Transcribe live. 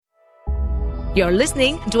You're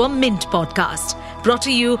listening to a Mint podcast brought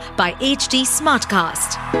to you by HT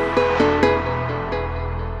Smartcast.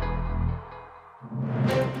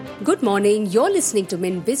 Good morning. You're listening to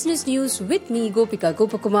Mint Business News with me, Gopika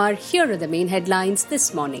Gopakumar. Here are the main headlines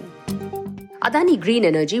this morning. Adani Green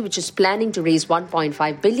Energy, which is planning to raise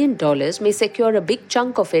 $1.5 billion, may secure a big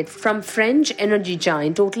chunk of it from French energy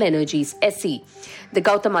giant Total Energies SE. The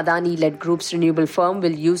Gautam Adani-led group's renewable firm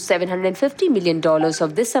will use $750 million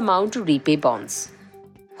of this amount to repay bonds.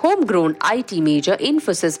 Homegrown IT major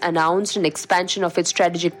Infosys announced an expansion of its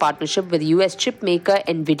strategic partnership with US chip maker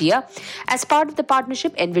NVIDIA. As part of the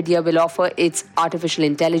partnership, NVIDIA will offer its artificial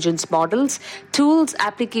intelligence models, tools,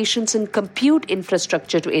 applications, and compute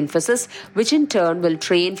infrastructure to Infosys, which in turn will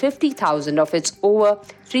train 50,000 of its over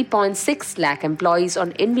 3.6 lakh employees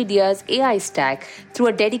on NVIDIA's AI stack through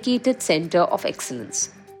a dedicated center of excellence.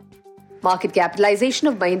 Market capitalization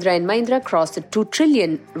of Mahindra & Mahindra crossed the 2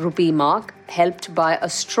 trillion rupee mark, helped by a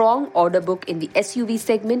strong order book in the SUV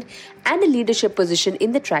segment and a leadership position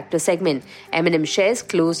in the tractor segment. M&M shares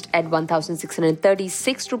closed at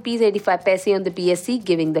 1,636 rupees 85 paise on the BSE,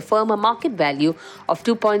 giving the firm a market value of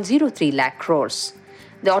 2.03 lakh crores.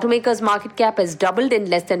 The automaker's market cap has doubled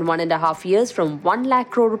in less than 1.5 years, from 1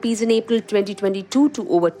 lakh crore rupees in April 2022 to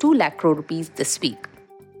over 2 lakh crore rupees this week.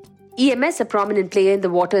 EMS, a prominent player in the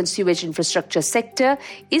water and sewage infrastructure sector,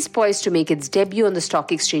 is poised to make its debut on the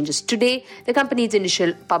stock exchanges today. The company's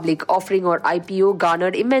initial public offering, or IPO,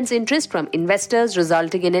 garnered immense interest from investors,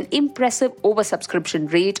 resulting in an impressive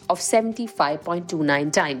oversubscription rate of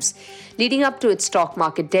 75.29 times. Leading up to its stock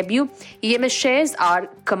market debut, EMS shares are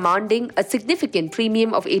commanding a significant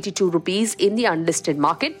premium of 82 rupees in the unlisted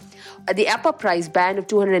market. At the upper price band of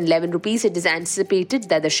 211 rupees, it is anticipated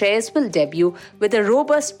that the shares will debut with a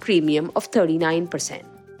robust premium of 39%.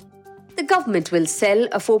 The government will sell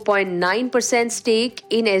a 4.9% stake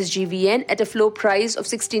in SGVN at a floor price of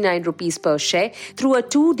 69 rupees per share through a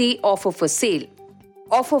 2-day offer for sale.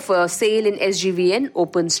 Offer for sale in SGVN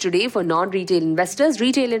opens today for non-retail investors.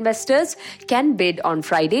 Retail investors can bid on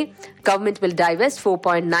Friday. Government will divest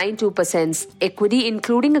 4.92% equity,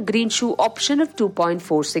 including a green shoe option of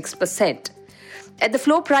 2.46%. At the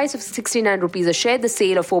floor price of 69 rupees a share, the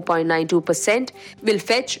sale of 4.92% will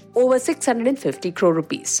fetch over 650 crore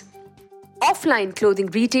rupees. Offline clothing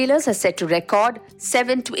retailers are set to record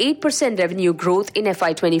 7 to 8% revenue growth in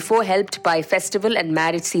FY24, helped by festival and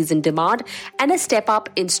marriage season demand and a step up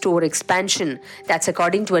in store expansion. That's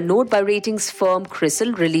according to a note by ratings firm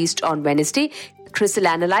CRISIL released on Wednesday. CRISIL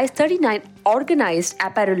analyzed 39 organized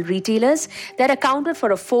apparel retailers that accounted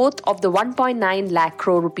for a fourth of the 1.9 lakh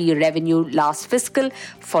crore rupee revenue last fiscal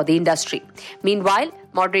for the industry. Meanwhile,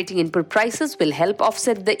 moderating input prices will help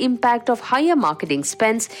offset the impact of higher marketing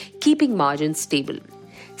spends, keeping margins stable.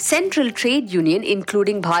 Central Trade Union,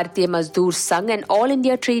 including Bharatiya Mazdoor Sangh and All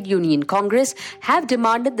India Trade Union Congress, have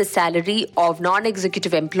demanded the salary of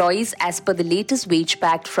non-executive employees as per the latest wage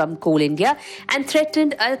pact from Coal India and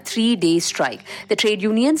threatened a 3-day strike. The trade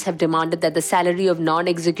unions have demanded that the salary of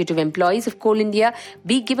non-executive employees of Coal India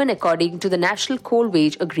be given according to the National Coal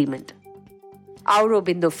Wage Agreement.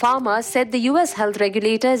 Aurobindo Pharma said the US health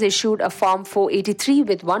regulator has issued a Form 483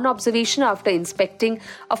 with one observation after inspecting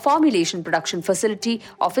a formulation production facility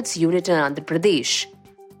of its unit in Andhra Pradesh.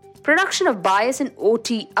 Production of bias and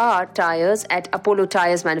OTR tires at Apollo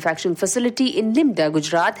Tyres manufacturing facility in Limda,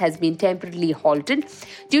 Gujarat has been temporarily halted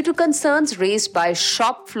due to concerns raised by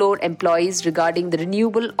shop floor employees regarding the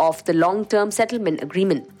renewal of the long-term settlement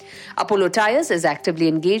agreement. Apollo Tyres is actively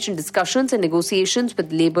engaged in discussions and negotiations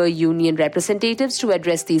with labor union representatives to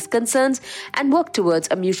address these concerns and work towards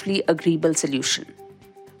a mutually agreeable solution.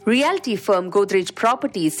 Realty firm Godrej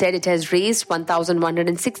Properties said it has raised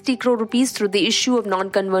 1,160 crore rupees through the issue of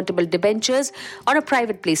non-convertible debentures on a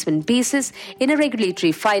private placement basis. In a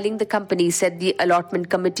regulatory filing, the company said the allotment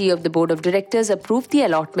committee of the board of directors approved the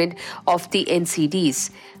allotment of the NCDs.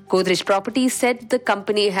 Godrej Properties said the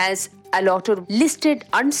company has allotted listed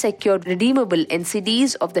unsecured redeemable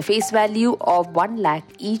NCDs of the face value of 1 lakh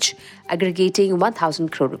each, aggregating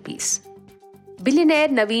 1,000 crore rupees. Billionaire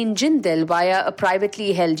Naveen Jindal, via a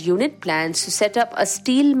privately held unit, plans to set up a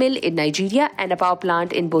steel mill in Nigeria and a power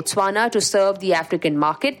plant in Botswana to serve the African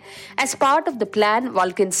market. As part of the plan,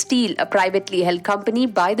 Vulcan Steel, a privately held company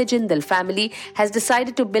by the Jindal family, has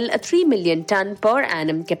decided to build a 3 million ton per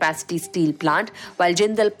annum capacity steel plant, while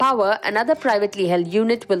Jindal Power, another privately held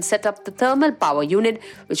unit, will set up the thermal power unit,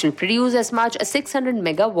 which will produce as much as 600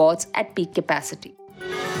 megawatts at peak capacity.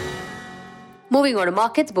 Moving on to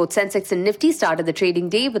markets, both Sensex and Nifty started the trading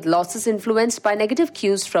day with losses influenced by negative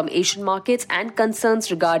cues from Asian markets and concerns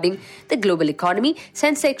regarding the global economy.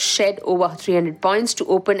 Sensex shed over 300 points to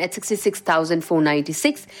open at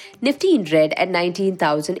 66,496, Nifty in red at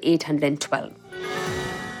 19,812.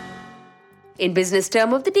 In business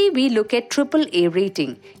term of the day, we look at AAA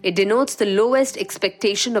rating. It denotes the lowest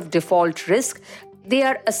expectation of default risk. They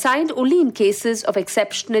are assigned only in cases of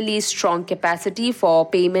exceptionally strong capacity for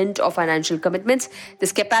payment of financial commitments.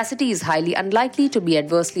 This capacity is highly unlikely to be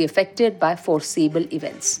adversely affected by foreseeable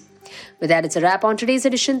events. With that, it's a wrap on today's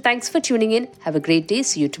edition. Thanks for tuning in. Have a great day.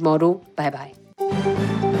 See you tomorrow. Bye-bye.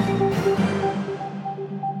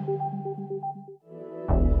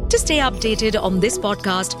 To stay updated on this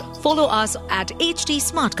podcast, follow us at HT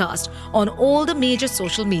Smartcast on all the major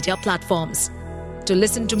social media platforms. To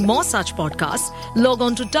listen to more such podcasts, log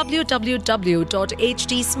on to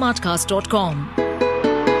www.htsmartcast.com.